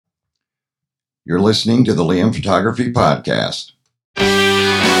You're listening to the Liam Photography Podcast.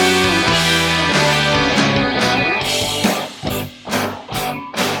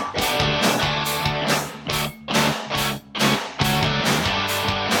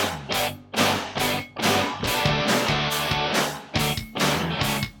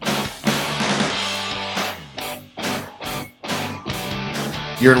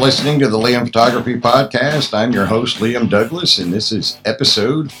 You're listening to the Liam Photography Podcast. I'm your host, Liam Douglas, and this is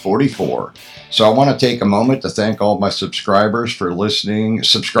episode 44. So I want to take a moment to thank all my subscribers for listening,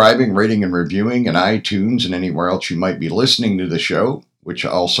 subscribing, rating, and reviewing in iTunes and anywhere else you might be listening to the show, which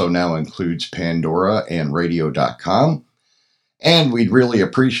also now includes Pandora and radio.com. And we'd really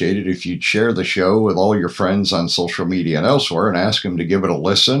appreciate it if you'd share the show with all your friends on social media and elsewhere and ask them to give it a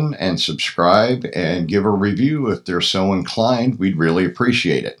listen and subscribe and give a review if they're so inclined. We'd really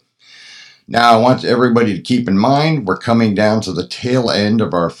appreciate it. Now, I want everybody to keep in mind, we're coming down to the tail end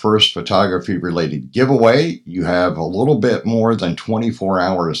of our first photography-related giveaway. You have a little bit more than 24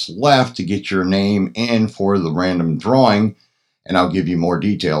 hours left to get your name in for the random drawing, and I'll give you more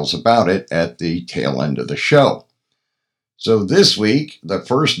details about it at the tail end of the show. So this week, the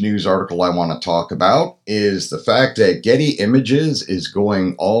first news article I want to talk about is the fact that Getty Images is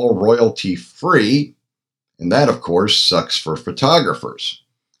going all royalty-free, and that, of course, sucks for photographers.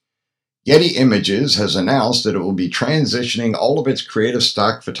 Getty Images has announced that it will be transitioning all of its creative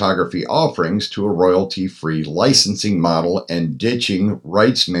stock photography offerings to a royalty-free licensing model and ditching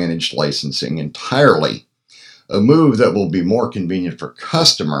rights-managed licensing entirely, a move that will be more convenient for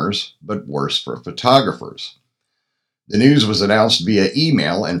customers, but worse for photographers. The news was announced via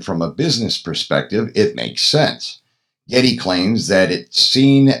email, and from a business perspective, it makes sense. Getty claims that it's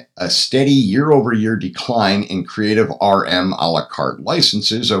seen a steady year-over-year decline in creative RM a la carte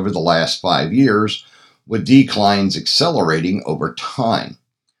licenses over the last 5 years, with declines accelerating over time.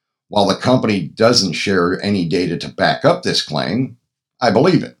 While the company doesn't share any data to back up this claim, I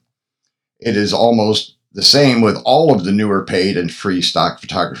believe it. It is almost the same with all of the newer paid and free stock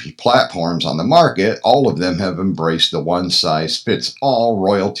photography platforms on the market. All of them have embraced the one-size-fits-all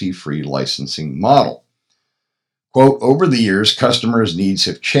royalty-free licensing model. Quote, over the years, customers' needs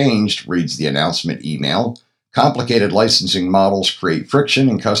have changed, reads the announcement email. Complicated licensing models create friction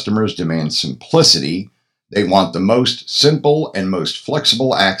and customers demand simplicity. They want the most simple and most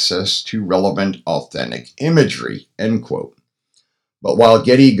flexible access to relevant, authentic imagery, end quote. But while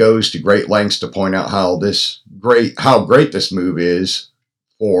Getty goes to great lengths to point out how great this move is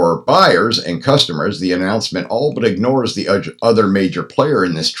for buyers and customers, the announcement all but ignores the other major player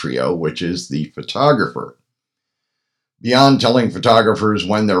in this trio, which is the photographer. Beyond telling photographers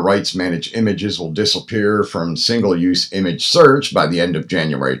when their rights-managed images will disappear from single-use image search by the end of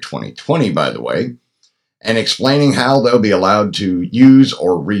January 2020, by the way, and explaining how they'll be allowed to use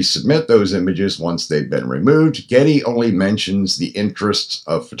or resubmit those images once they've been removed, Getty only mentions the interests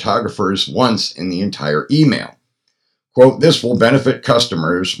of photographers once in the entire email. Quote, this will benefit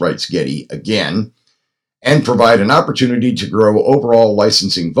customers, writes Getty again, and provide an opportunity to grow overall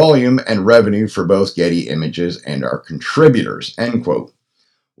licensing volume and revenue for both Getty Images and our contributors, end quote.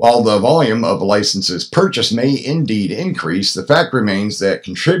 While the volume of licenses purchased may indeed increase, the fact remains that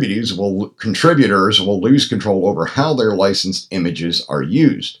contributors will lose control over how their licensed images are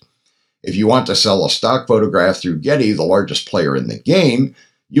used. If you want to sell a stock photograph through Getty, the largest player in the game,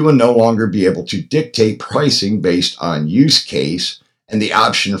 you will no longer be able to dictate pricing based on use case, and the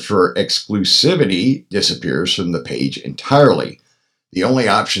option for exclusivity disappears from the page entirely. The only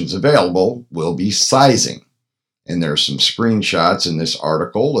options available will be sizing. And there's some screenshots in this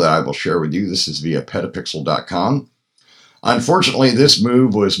article that I will share with you. This is via petapixel.com. Unfortunately, this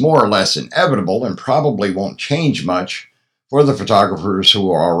move was more or less inevitable and probably won't change much for the photographers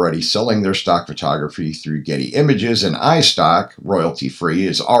who are already selling their stock photography through Getty Images, and iStock, royalty-free,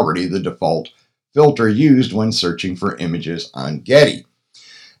 is already the default filter used when searching for images on Getty.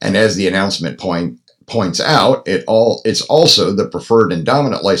 And as the announcement points out, it's also the preferred and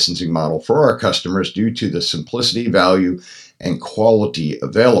dominant licensing model for our customers due to the simplicity, value, and quality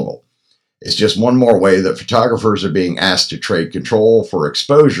available. It's just one more way that photographers are being asked to trade control for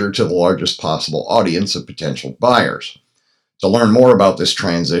exposure to the largest possible audience of potential buyers. To learn more about this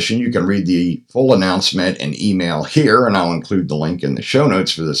transition, you can read the full announcement and email here, and I'll include the link in the show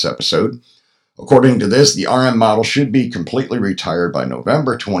notes for this episode. According to this, the RM model should be completely retired by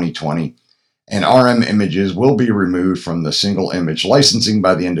November 2020, and RM images will be removed from the single image licensing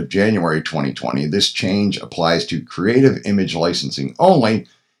by the end of January 2020. This change applies to creative image licensing only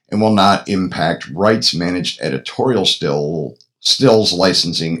and will not impact rights-managed editorial stills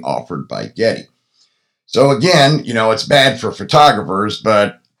licensing offered by Getty. So again, it's bad for photographers,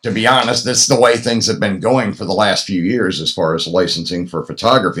 but to be honest, that's the way things have been going for the last few years as far as licensing for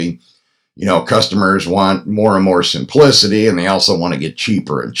photography. Customers want more and more simplicity, and they also want to get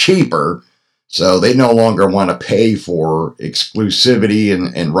cheaper and cheaper. So they no longer want to pay for exclusivity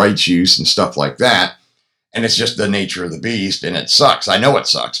and rights use and stuff like that. And it's just the nature of the beast, and it sucks. I know it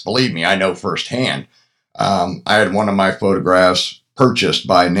sucks. Believe me, I know firsthand. I had one of my photographs purchased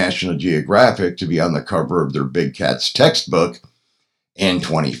by National Geographic to be on the cover of their Big Cats textbook in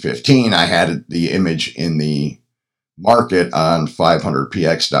 2015. I had the image in the market on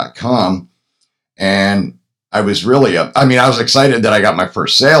 500px.com, and I was really I was excited that I got my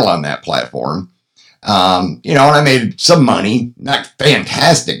first sale on that platform. And I made some money, not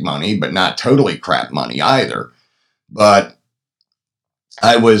fantastic money, but not totally crap money either. But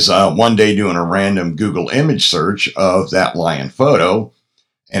I was one day doing a random Google image search of that lion photo,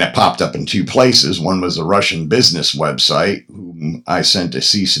 and it popped up in two places. One was a Russian business website, whom I sent a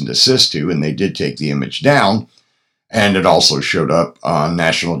cease and desist to, and they did take the image down. And it also showed up on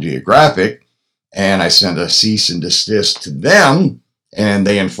National Geographic, and I sent a cease and desist to them, and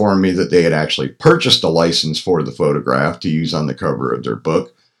they informed me that they had actually purchased a license for the photograph to use on the cover of their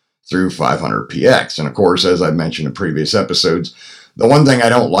book through 500px. And of course, as I mentioned in previous episodes, the one thing I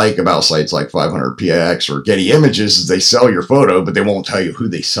don't like about sites like 500px or Getty Images is they sell your photo, but they won't tell you who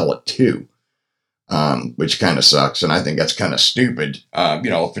they sell it to, which kind of sucks. And I think that's kind of stupid. A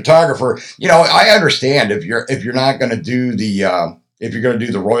photographer, I understand if you're not going to do if you're going to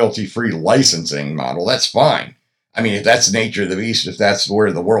do the royalty-free licensing model, that's fine. I mean, if that's the nature of the beast, if that's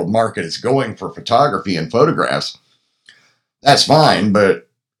where the world market is going for photography and photographs, that's fine. But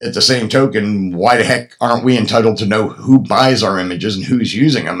at the same token, why the heck aren't we entitled to know who buys our images and who's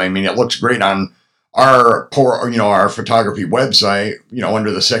using them? I mean, it looks great on our photography website,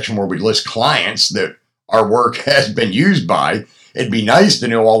 under the section where we list clients that our work has been used by. It'd be nice to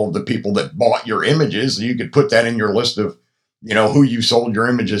know all of the people that bought your images. So you could put that in your list of, who you sold your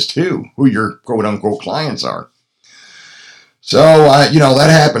images to, who your quote unquote clients are. So, that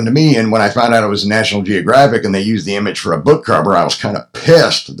happened to me. And when I found out it was National Geographic and they used the image for a book cover, I was kind of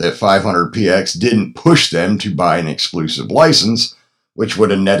pissed that 500px didn't push them to buy an exclusive license, which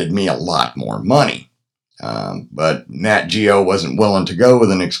would have netted me a lot more money. But Nat Geo wasn't willing to go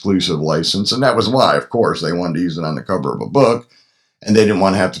with an exclusive license. And that was why, of course, they wanted to use it on the cover of a book. And they didn't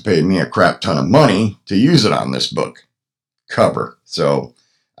want to have to pay me a crap ton of money to use it on this book cover. So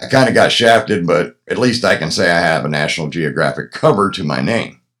I kind of got shafted, but at least I can say I have a National Geographic cover to my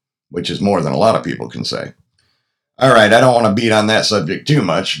name, which is more than a lot of people can say. All right, I don't want to beat on that subject too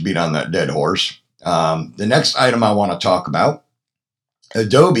much, beat on that dead horse. The next item I want to talk about,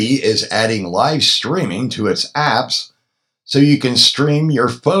 Adobe is adding live streaming to its apps so you can stream your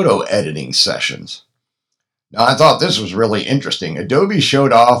photo editing sessions. Now, I thought this was really interesting. Adobe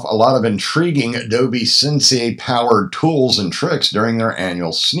showed off a lot of intriguing Adobe Sensei-powered tools and tricks during their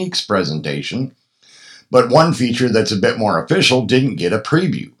annual Sneaks presentation, but one feature that's a bit more official didn't get a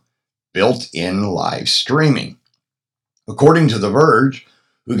preview: built-in live streaming. According to The Verge,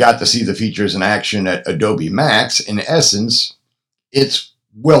 who got to see the features in action at Adobe Max, in essence, it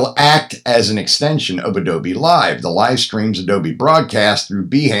will act as an extension of Adobe Live. The live streams Adobe broadcast through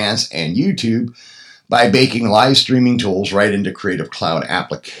Behance and YouTube by baking live streaming tools right into Creative Cloud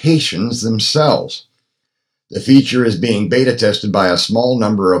applications themselves. The feature is being beta tested by a small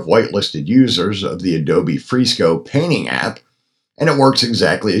number of whitelisted users of the Adobe Fresco painting app, and it works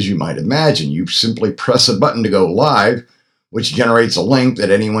exactly as you might imagine. You simply press a button to go live, which generates a link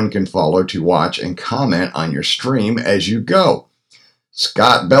that anyone can follow to watch and comment on your stream as you go.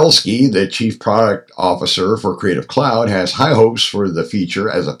 Scott Belsky, the Chief Product Officer for Creative Cloud, has high hopes for the feature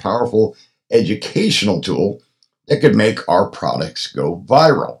as a powerful educational tool that could make our products go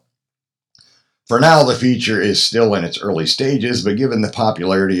viral. For now, the feature is still in its early stages, but given the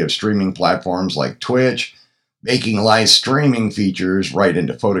popularity of streaming platforms like Twitch, making live streaming features right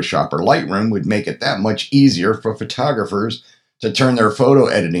into Photoshop or Lightroom would make it that much easier for photographers to turn their photo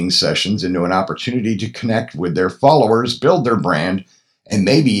editing sessions into an opportunity to connect with their followers, build their brand, and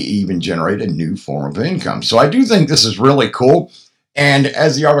maybe even generate a new form of income. So I do think this is really cool. And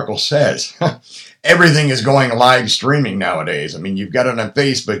as the article says, everything is going live streaming nowadays. I mean, you've got it on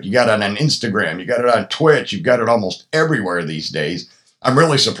Facebook, you got it on Instagram, you got it on Twitch, you've got it almost everywhere these days. I'm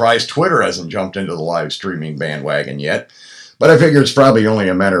really surprised Twitter hasn't jumped into the live streaming bandwagon yet, but I figure it's probably only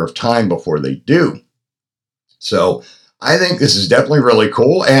a matter of time before they do. So I think this is definitely really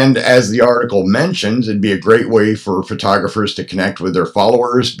cool. And as the article mentions, it'd be a great way for photographers to connect with their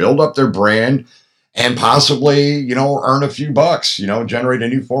followers, build up their brand, and possibly, earn a few bucks, generate a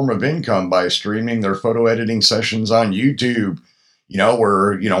new form of income by streaming their photo editing sessions on YouTube,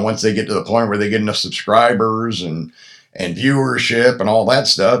 where, once they get to the point where they get enough subscribers and viewership and all that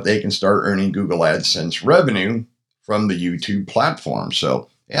stuff, they can start earning Google AdSense revenue from the YouTube platform. So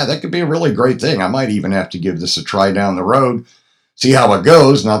yeah, that could be a really great thing. I might even have to give this a try down the road, see how it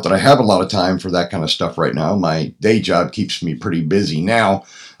goes. Not that I have a lot of time for that kind of stuff right now. My day job keeps me pretty busy now,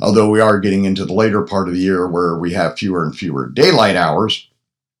 although we are getting into the later part of the year where we have fewer and fewer daylight hours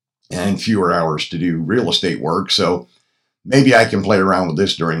and fewer hours to do real estate work. So maybe I can play around with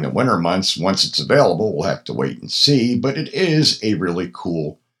this during the winter months. Once it's available, we'll have to wait and see. But it is a really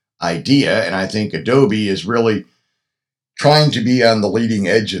cool idea. And I think Adobe is really trying to be on the leading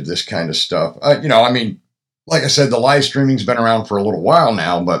edge of this kind of stuff. Like I said, the live streaming's been around for a little while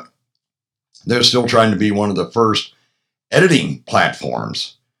now, but they're still trying to be one of the first editing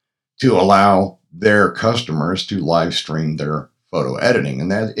platforms to allow their customers to live stream their photo editing.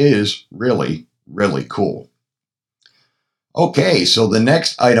 And that is really, really cool. Okay, so the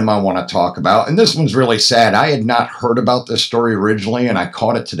next item I want to talk about, and this one's really sad. I had not heard about this story originally, and I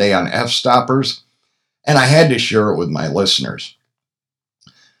caught it today on F-Stoppers, and I had to share it with my listeners.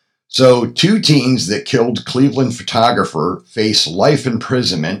 So, 2 teens that killed Cleveland photographer face life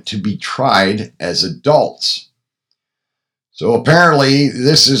imprisonment to be tried as adults. So apparently,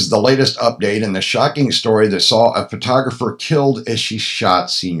 this is the latest update in the shocking story that saw a photographer killed as she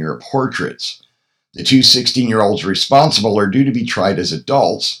shot senior portraits. The 2 16-year-olds responsible are due to be tried as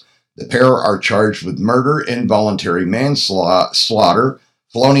adults. The pair are charged with murder, involuntary manslaughter,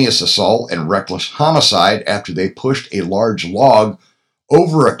 felonious assault, and reckless homicide after they pushed a large log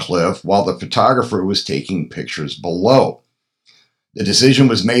over a cliff while the photographer was taking pictures below. The decision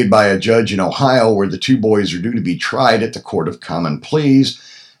was made by a judge in Ohio where the 2 boys are due to be tried at the Court of Common Pleas.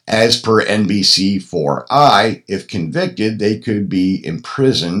 As per NBC4i, if convicted, they could be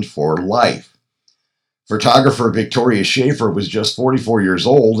imprisoned for life. Photographer Victoria Schaefer was just 44 years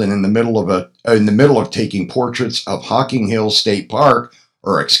old and in the middle of taking portraits of at Hocking Hills State Park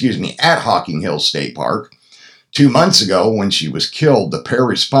 2 months ago when she was killed. The pair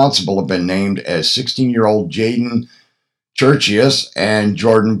responsible have been named as 16-year-old Jaden Churchius and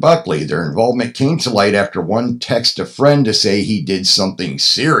Jordan Buckley. Their involvement came to light after one texted a friend to say he did something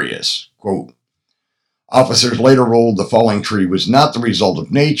serious. Quote, officers later ruled the falling tree was not the result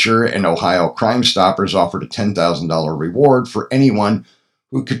of nature, and Ohio Crime Stoppers offered a $10,000 reward for anyone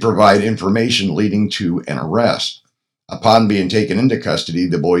who could provide information leading to an arrest. Upon being taken into custody,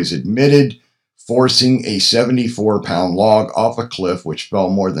 the boys admitted forcing a 74-pound log off a cliff which fell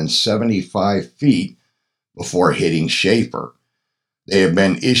more than 75 feet before hitting Schaefer. They have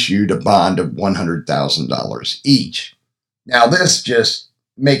been issued a bond of $100,000 each. Now, this just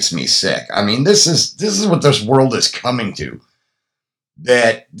makes me sick. I mean, this is what this world is coming to.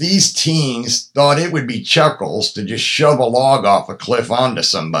 That these teens thought it would be chuckles to just shove a log off a cliff onto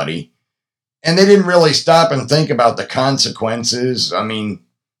somebody, and they didn't really stop and think about the consequences. I mean,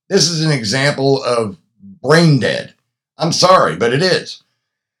 this is an example of brain dead. I'm sorry, but it is.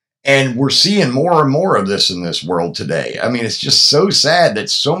 And we're seeing more and more of this in this world today. I mean, it's just so sad that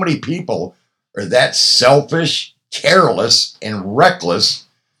so many people are that selfish, careless, and reckless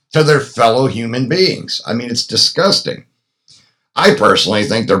to their fellow human beings. I mean, it's disgusting. I personally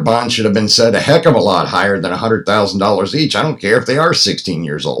think their bond should have been set a heck of a lot higher than $100,000 each. I don't care if they are 16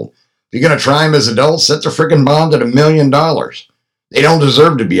 years old. If you're going to try them as adults, set their freaking bond at $1 million. They don't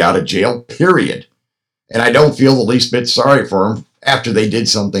deserve to be out of jail, period. And I don't feel the least bit sorry for them after they did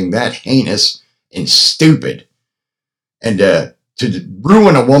something that heinous and stupid. And to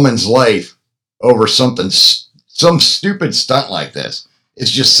ruin a woman's life over some stupid stunt like this,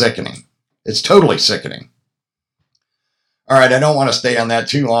 it's just sickening. It's totally sickening. All right, I don't want to stay on that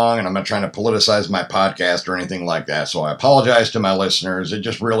too long, and I'm not trying to politicize my podcast or anything like that, so I apologize to my listeners. It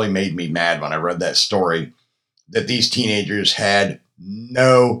just really made me mad when I read that story that these teenagers had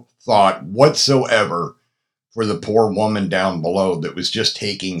no thought whatsoever for the poor woman down below that was just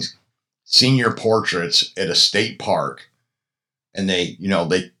taking senior portraits at a state park, and they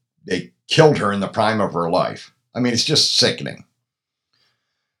killed her in the prime of her life. I mean, it's just sickening.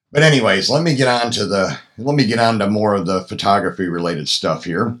 But anyways, let me get on to more of the photography related stuff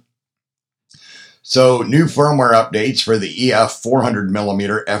here. So, new firmware updates for the EF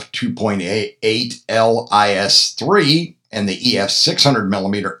 400mm f2.8 LIS3 and the EF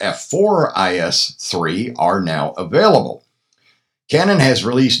 600mm f4 IS3 are now available. Canon has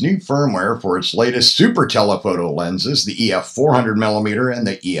released new firmware for its latest super telephoto lenses, the EF 400mm and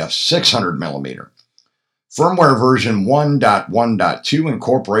the EF 600mm. Firmware version 1.1.2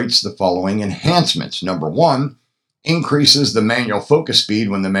 incorporates the following enhancements. Number 1, increases the manual focus speed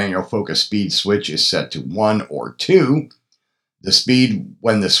when the manual focus speed switch is set to 1 or 2. The speed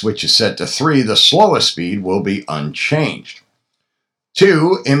when the switch is set to 3, the slowest speed, will be unchanged.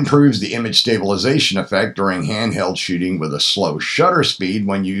 2, improves the image stabilization effect during handheld shooting with a slow shutter speed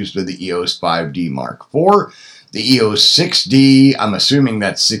when used with the EOS 5D Mark IV, the EOS 6D, I'm assuming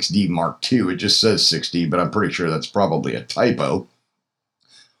that's 6D Mark II, it just says 6D, but I'm pretty sure that's probably a typo,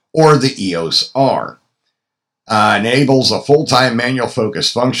 or the EOS R. Enables a full-time manual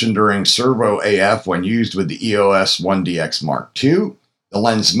focus function during servo AF when used with the EOS 1DX Mark II. The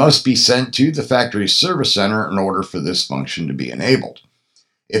lens must be sent to the factory service center in order for this function to be enabled.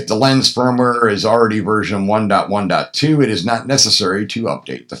 If the lens firmware is already version 1.1.2, it is not necessary to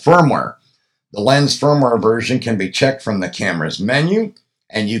update the firmware. The lens firmware version can be checked from the camera's menu,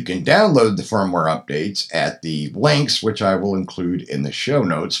 and you can download the firmware updates at the links, which I will include in the show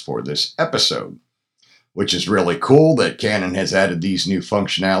notes for this episode. Which is really cool that Canon has added these new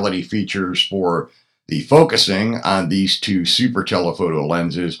functionality features for the focusing on these two super telephoto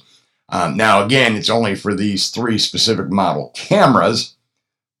lenses. Now, again, it's only for these 3 specific model cameras,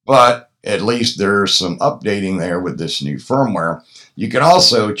 but at least there's some updating there with this new firmware. You can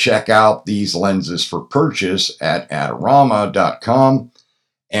also check out these lenses for purchase at Adorama.com,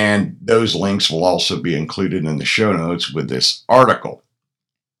 and those links will also be included in the show notes with this article.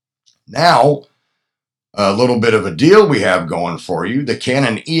 Now, a little bit of a deal we have going for you. The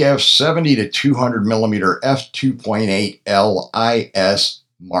Canon EF 70 to 200 mm f2.8 LIS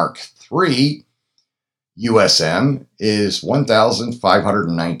Mark III USM is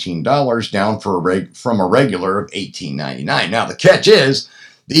 $1,519, down from a regular of $1,899. Now the catch is,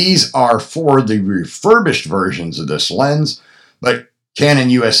 these are for the refurbished versions of this lens, but Canon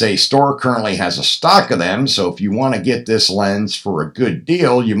USA store currently has a stock of them, so if you want to get this lens for a good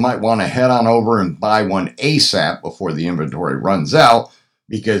deal, you might want to head on over and buy one ASAP before the inventory runs out,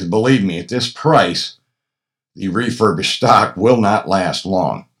 because believe me, at this price, the refurbished stock will not last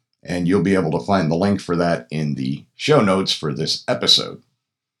long, and you'll be able to find the link for that in the show notes for this episode.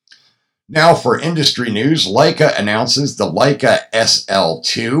 Now for industry news, Leica announces the Leica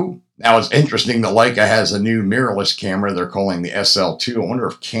SL2. Now, it's interesting that Leica has a new mirrorless camera they're calling the SL2. I wonder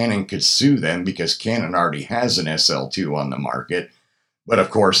if Canon could sue them, because Canon already has an SL2 on the market. But, of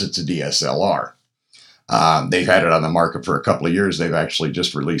course, it's a DSLR. They've had it on the market for a couple of years. They've actually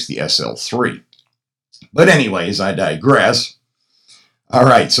just released the SL3. But anyways, I digress. All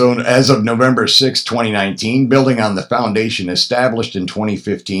right, so as of November 6, 2019, building on the foundation established in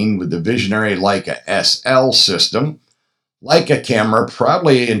 2015 with the visionary Leica SL system, Leica Camera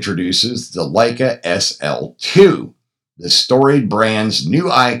proudly introduces the Leica SL2, the storied brand's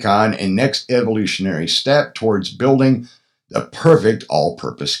new icon and next evolutionary step towards building the perfect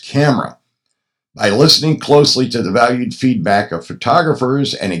all-purpose camera. By listening closely to the valued feedback of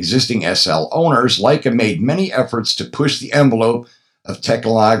photographers and existing SL owners, Leica made many efforts to push the envelope of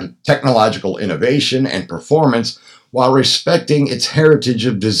technological innovation and performance while respecting its heritage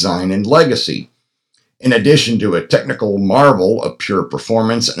of design and legacy. In addition to a technical marvel of pure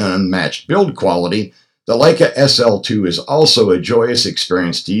performance and unmatched build quality, the Leica SL2 is also a joyous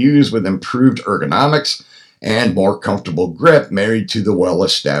experience to use with improved ergonomics and more comfortable grip married to the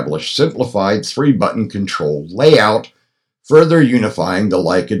well-established simplified 3-button control layout, further unifying the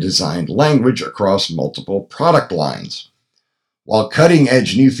Leica design language across multiple product lines. While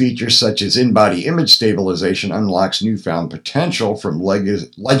cutting-edge new features such as in-body image stabilization unlocks newfound potential from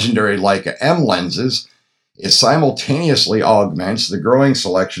legendary Leica M lenses, it simultaneously augments the growing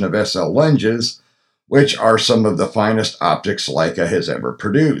selection of SL lenses, which are some of the finest optics Leica has ever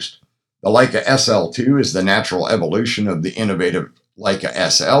produced. The Leica SL2 is the natural evolution of the innovative Leica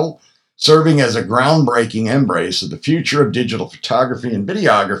SL, serving as a groundbreaking embrace of the future of digital photography and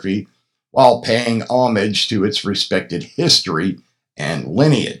videography, while paying homage to its respected history and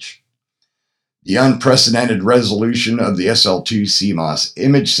lineage. The unprecedented resolution of the SL2 CMOS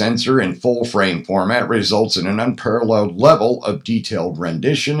image sensor in full-frame format results in an unparalleled level of detailed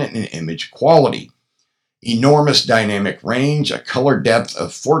rendition and image quality. Enormous dynamic range, a color depth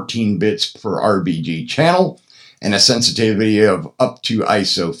of 14 bits per RGB channel, and a sensitivity of up to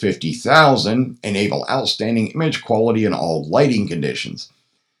ISO 50,000 enable outstanding image quality in all lighting conditions.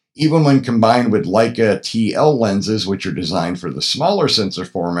 Even when combined with Leica TL lenses, which are designed for the smaller sensor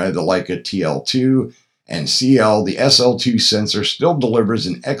format, the Leica TL2 and CL, the SL2 sensor still delivers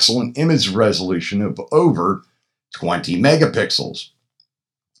an excellent image resolution of over 20 megapixels.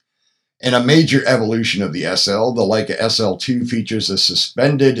 In a major evolution of the SL, the Leica SL2 features a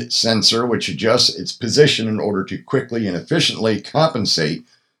suspended sensor which adjusts its position in order to quickly and efficiently compensate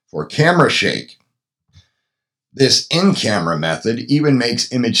for camera shake. This in-camera method even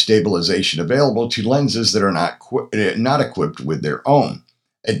makes image stabilization available to lenses that are not equipped with their own.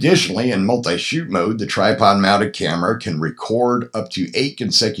 Additionally, in multi-shoot mode, the tripod-mounted camera can record up to 8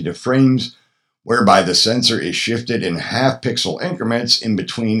 consecutive frames, whereby the sensor is shifted in half-pixel increments in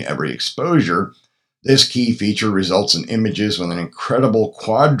between every exposure. This key feature results in images with an incredible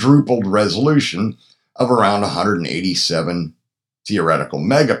quadrupled resolution of around 187 theoretical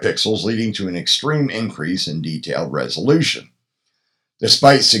megapixels, leading to an extreme increase in detailed resolution.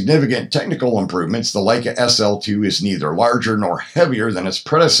 Despite significant technical improvements, the Leica SL2 is neither larger nor heavier than its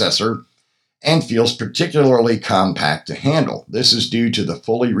predecessor and feels particularly compact to handle. This is due to the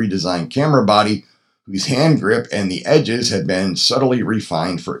fully redesigned camera body, whose hand grip and the edges have been subtly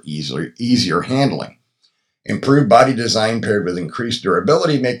refined for easier handling. Improved body design paired with increased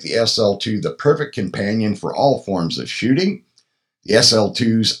durability make the SL2 the perfect companion for all forms of shooting. The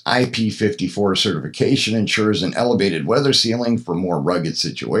SL2's IP54 certification ensures an elevated weather ceiling for more rugged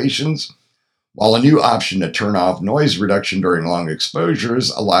situations, while a new option to turn off noise reduction during long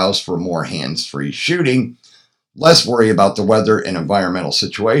exposures allows for more hands-free shooting. Less worry about the weather and environmental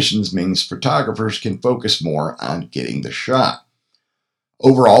situations means photographers can focus more on getting the shot.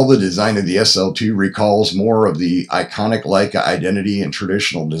 Overall, the design of the SL2 recalls more of the iconic Leica identity and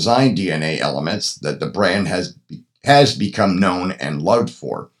traditional design DNA elements that the brand has become known and loved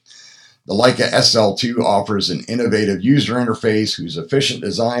for. The Leica SL2 offers an innovative user interface whose efficient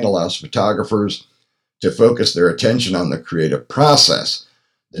design allows photographers to focus their attention on the creative process.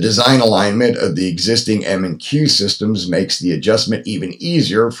 The design alignment of the existing M&Q systems makes the adjustment even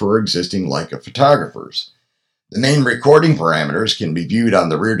easier for existing Leica photographers. The main recording parameters can be viewed on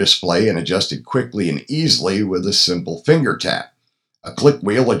the rear display and adjusted quickly and easily with a simple finger tap. A click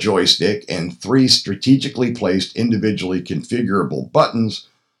wheel, a joystick, and 3 strategically placed individually configurable buttons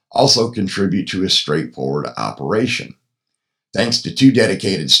also contribute to a straightforward operation. Thanks to 2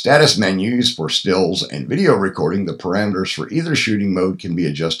 dedicated status menus for stills and video recording, the parameters for either shooting mode can be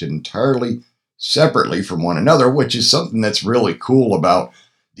adjusted entirely separately from one another, which is something that's really cool about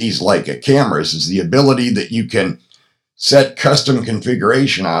these Leica cameras, is the ability that you can set custom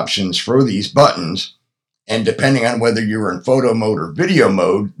configuration options for these buttons. And depending on whether you're in photo mode or video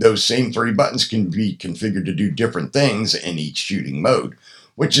mode, those same 3 buttons can be configured to do different things in each shooting mode,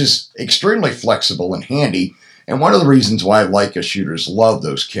 which is extremely flexible and handy, and one of the reasons why Leica shooters love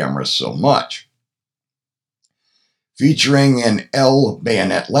those cameras so much. Featuring an L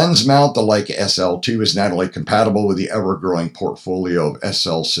bayonet lens mount, the Leica SL2 is not only compatible with the ever-growing portfolio of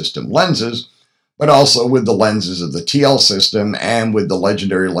SL system lenses, but also with the lenses of the TL system and with the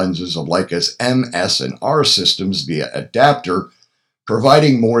legendary lenses of Leica's M, S, and R systems via adapter,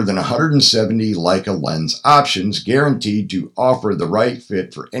 providing more than 170 Leica lens options guaranteed to offer the right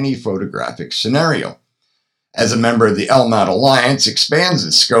fit for any photographic scenario. As a member of the L-Mount Alliance, expands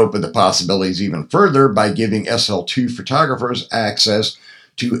its scope of the possibilities even further by giving SL2 photographers access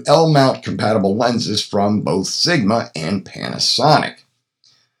to L-Mount compatible lenses from both Sigma and Panasonic.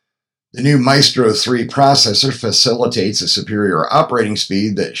 The new Maestro 3 processor facilitates a superior operating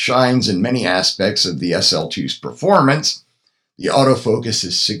speed that shines in many aspects of the SL2's performance. The autofocus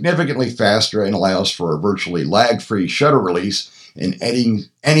is significantly faster and allows for a virtually lag-free shutter release in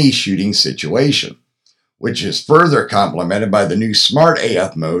any shooting situation, which is further complemented by the new Smart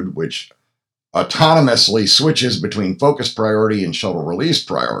AF mode, which autonomously switches between focus priority and shutter release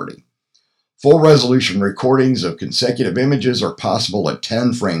priority. Full resolution recordings of consecutive images are possible at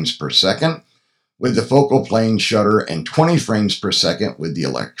 10 frames per second with the focal plane shutter and 20 frames per second with the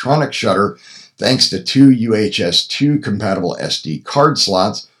electronic shutter, thanks to 2 UHS-2 compatible SD card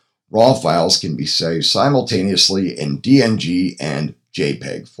slots. RAW files can be saved simultaneously in DNG and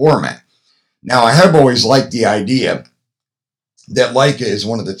JPEG format. Now, I have always liked the idea that Leica is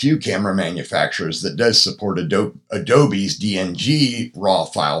one of the few camera manufacturers that does support Adobe's DNG RAW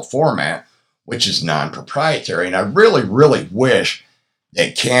file format, which is non-proprietary. And I really, really wish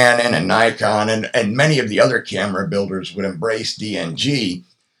that Canon and Nikon and many of the other camera builders would embrace DNG,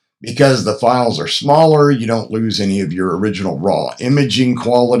 because the files are smaller, you don't lose any of your original raw imaging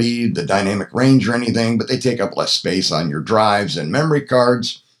quality, the dynamic range or anything, but they take up less space on your drives and memory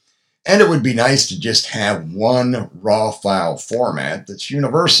cards. And it would be nice to just have one raw file format that's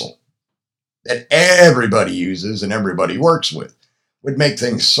universal, that everybody uses and everybody works with. Would make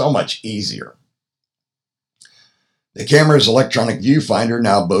things so much easier. The camera's electronic viewfinder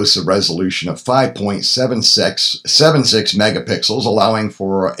now boasts a resolution of 5.76 megapixels, allowing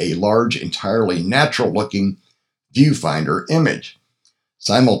for a large, entirely natural-looking viewfinder image.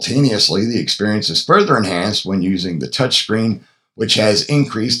 Simultaneously, the experience is further enhanced when using the touchscreen which has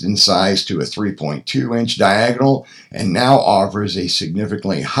increased in size to a 3.2-inch diagonal and now offers a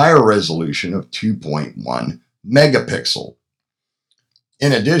significantly higher resolution of 2.1 megapixel.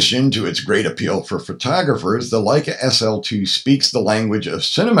 In addition to its great appeal for photographers, the Leica SL2 speaks the language of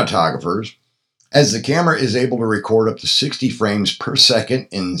cinematographers, as the camera is able to record up to 60 frames per second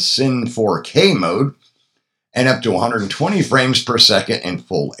in Cine 4K mode and up to 120 frames per second in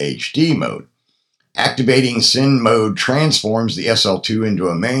Full HD mode. Activating Cine mode transforms the SL2 into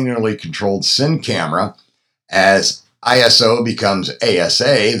a manually controlled Cine camera. As ISO becomes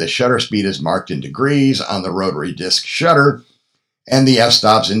ASA, the shutter speed is marked in degrees on the rotary disc shutter, and the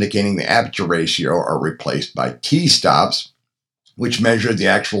f-stops indicating the aperture ratio are replaced by t-stops, which measure the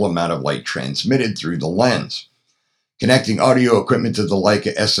actual amount of light transmitted through the lens. Connecting audio equipment to the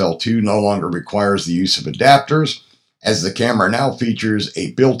Leica SL2 no longer requires the use of adapters, as the camera now features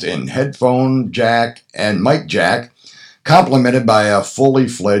a built-in headphone jack and mic jack, complemented by a fully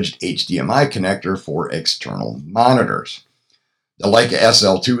fledged HDMI connector for external monitors. The Leica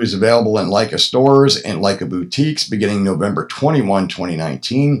SL2 is available in Leica stores and Leica boutiques beginning November 21,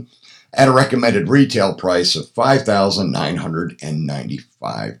 2019, at a recommended retail price of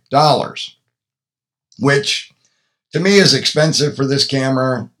 $5,995, which to me is expensive for this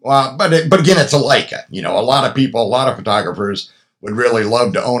camera. Well, but again, it's a Leica. You know, a lot of people, a lot of photographers would really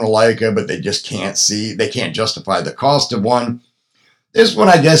love to own a Leica, but they just can't justify the cost of one. This one,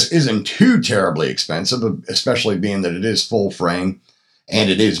 I guess, isn't too terribly expensive, especially being that it is full frame and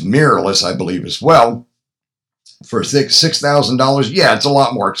it is mirrorless, I believe, as well. For $6,000, yeah, it's a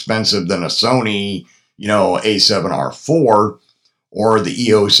lot more expensive than a Sony, A7R4 or the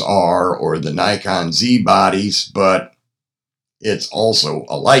EOS R or the Nikon Z bodies, but it's also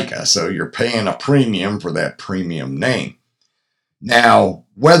a Leica, so you're paying a premium for that premium name. Now,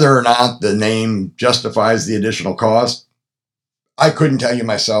 whether or not the name justifies the additional cost, I couldn't tell you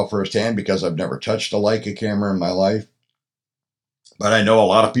myself firsthand because I've never touched a Leica camera in my life. But I know a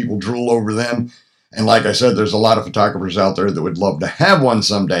lot of people drool over them. And like I said, there's a lot of photographers out there that would love to have one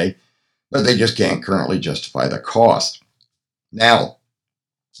someday, but they just can't currently justify the cost. Now,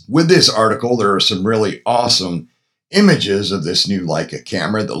 with this article, there are some really awesome images of this new Leica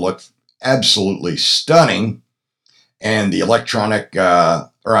camera that look absolutely stunning. And the electronic,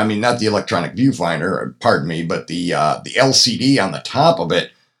 not the electronic viewfinder, pardon me, but the LCD on the top of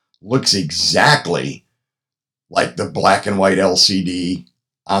it looks exactly like the black and white LCD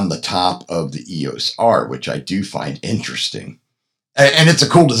on the top of the EOS R, which I do find interesting. And it's a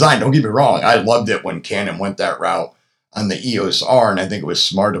cool design, don't get me wrong. I loved it when Canon went that route on the EOS R, and I think it was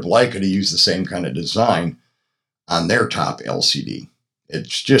smart of Leica to use the same kind of design on their top LCD.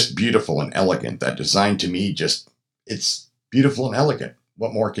 It's just beautiful and elegant. That design to me it's beautiful and elegant.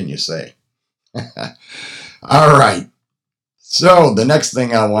 What more can you say? All right. So the next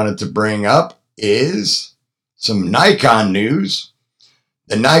thing I wanted to bring up is some Nikon news.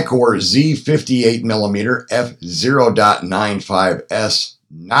 The Nikkor Z58mm f0.95s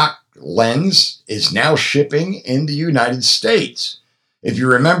NOC lens is now shipping in the United States. If you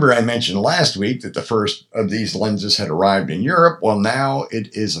remember, I mentioned last week that the first of these lenses had arrived in Europe. Well, now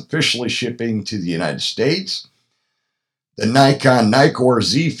it is officially shipping to the United States. The Nikon Nikkor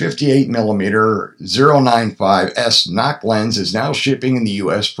Z58mm 0.95s NOC lens is now shipping in the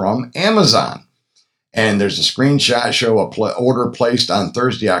U.S. from Amazon. And there's a screenshot show order placed on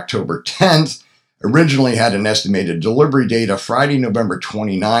Thursday, October 10th. Originally had an estimated delivery date of Friday, November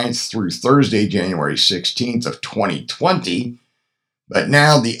 29th through Thursday, January 16th of 2020. But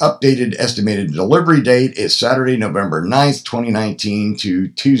now the updated estimated delivery date is Saturday, November 9th, 2019 to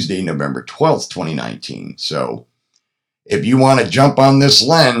Tuesday, November 12th, 2019. So if you want to jump on this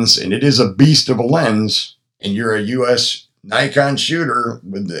lens, and it is a beast of a lens, and you're a U.S. Nikon shooter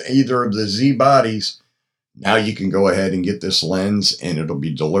with either of the Z bodies, now you can go ahead and get this lens, and it'll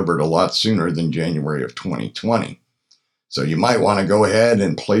be delivered a lot sooner than January of 2020. So you might want to go ahead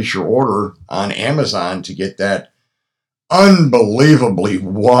and place your order on Amazon to get that unbelievably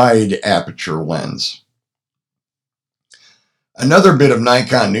wide aperture lens. Another bit of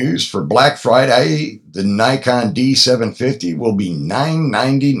Nikon news for Black Friday, the Nikon D750 will be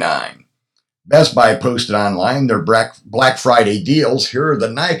 $999. Best Buy posted online their Black Friday deals. Here are the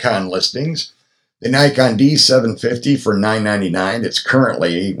Nikon listings. The Nikon D750 for $999. It's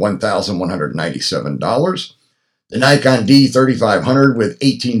currently $1,197. The Nikon D3500 with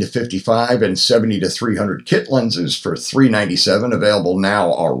 18 to 55 and 70 to 300 kit lenses for $397, available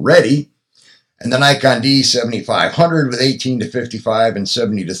now already. And the Nikon D7500 with 18 to 55 and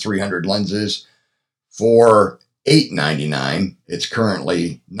 70 to 300 lenses for $899. It's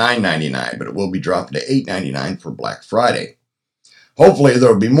currently $999, but it will be dropping to $899 for Black Friday. Hopefully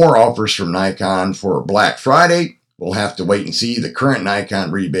there will be more offers from Nikon for Black Friday. We'll have to wait and see. The current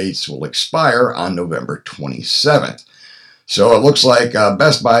Nikon rebates will expire on November 27th. So it looks like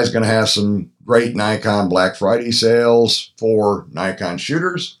Best Buy is going to have some great Nikon Black Friday sales for Nikon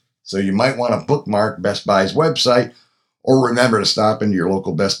shooters. So you might want to bookmark Best Buy's website, or remember to stop into your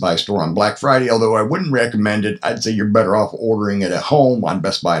local Best Buy store on Black Friday. Although I wouldn't recommend it. I'd say you're better off ordering it at home on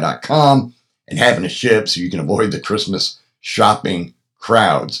bestbuy.com and having it shipped so you can avoid the Christmas shopping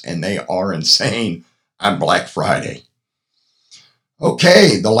crowds. And they are insane on Black Friday.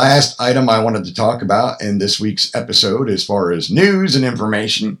 Okay, the last item I wanted to talk about in this week's episode as far as news and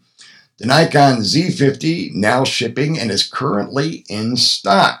information, the Nikon Z50 now shipping and is currently in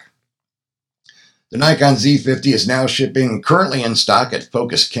stock. The Nikon Z50 is now shipping currently in stock at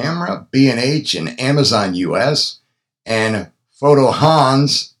Focus Camera, B&H, and Amazon US, and Photo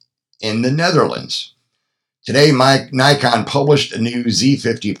Hans in the Netherlands. Today, Nikon published a new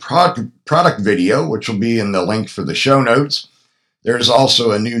Z50 product video, which will be in the link for the show notes. There's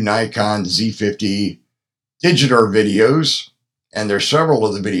also a new Nikon Z50 digital videos, and there's several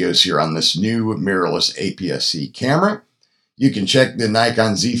of the videos here on this new mirrorless APS-C camera. You can check the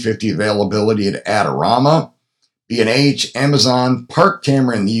Nikon Z50 availability at Adorama, B&H, Amazon, Park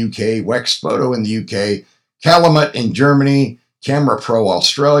Camera in the UK, Wex Photo in the UK, Calumet in Germany, Camera Pro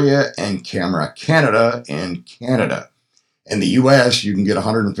Australia, and Camera Canada in Canada. In the US, you can get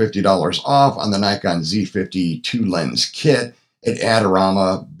 $150 off on the Nikon Z50 2-lens kit at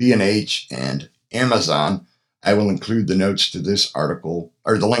Adorama, B&H, and Amazon. I will include the notes to this article,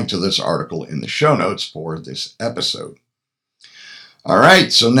 or the link to this article in the show notes for this episode. All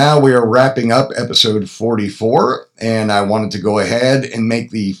right, so now we are wrapping up episode 44, and I wanted to go ahead and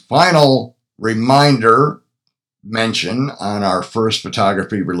make the final reminder mention on our first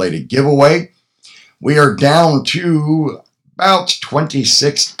photography-related giveaway. We are down to about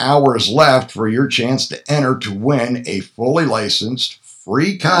 26 hours left for your chance to enter to win a fully licensed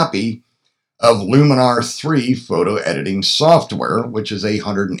free copy of Luminar 3 photo editing software, which is a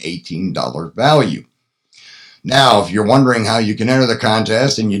 $118 value. Now, if you're wondering how you can enter the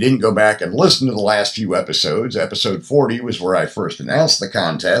contest and you didn't go back and listen to the last few episodes, episode 40 was where I first announced the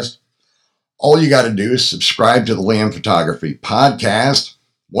contest. All you got to do is subscribe to the Liam Photography Podcast.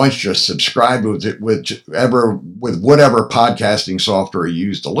 Once you're subscribed with whatever podcasting software you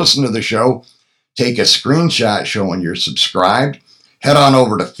use to listen to the show, take a screenshot showing you're subscribed. Head on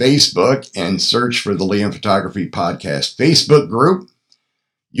over to Facebook and search for the Liam Photography Podcast Facebook group.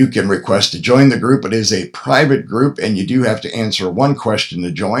 You can request to join the group. It is a private group, and you do have to answer one question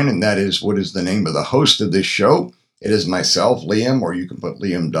to join, and that is, what is the name of the host of this show? It is myself, Liam, or you can put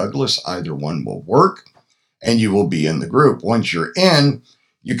Liam Douglas. Either one will work, and you will be in the group. Once you're in,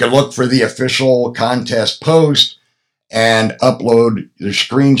 you can look for the official contest post and upload your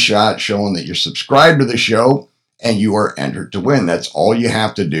screenshot showing that you're subscribed to the show and you are entered to win. That's all you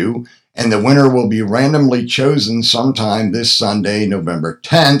have to do. And the winner will be randomly chosen sometime this Sunday, November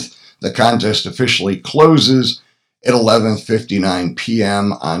 10th. The contest officially closes at 11:59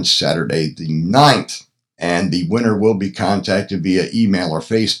 p.m. on Saturday the 9th. And the winner will be contacted via email or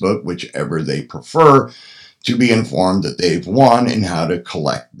Facebook, whichever they prefer, to be informed that they've won and how to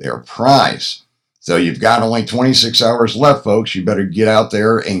collect their prize. So you've got only 26 hours left, folks. You better get out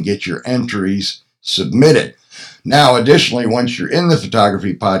there and get your entries submitted. Now, additionally, once you're in the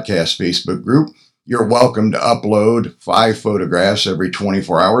Photography Podcast Facebook group, you're welcome to upload 5 photographs every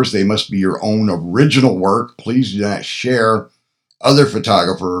 24 hours. They must be your own original work. Please do not share other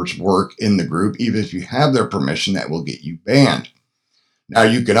photographers' work in the group. Even if you have their permission, that will get you banned. Now,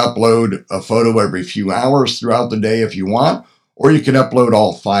 you can upload a photo every few hours throughout the day if you want, or you can upload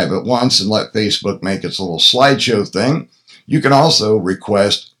all 5 at once and let Facebook make its little slideshow thing. You can also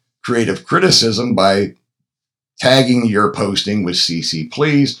request creative criticism by tagging your posting with CC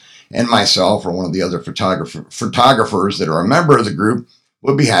Please, and myself or one of the other photographers that are a member of the group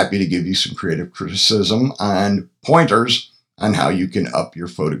would be happy to give you some creative criticism on pointers on how you can up your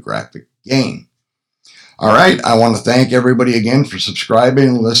photographic game. All right, I want to thank everybody again for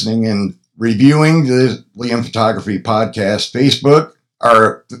subscribing, listening, and reviewing the Liam Photography Podcast Facebook,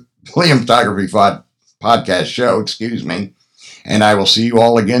 or Liam Photography Podcast show, excuse me. And I will see you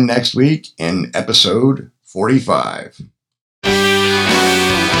all again next week in episode 45.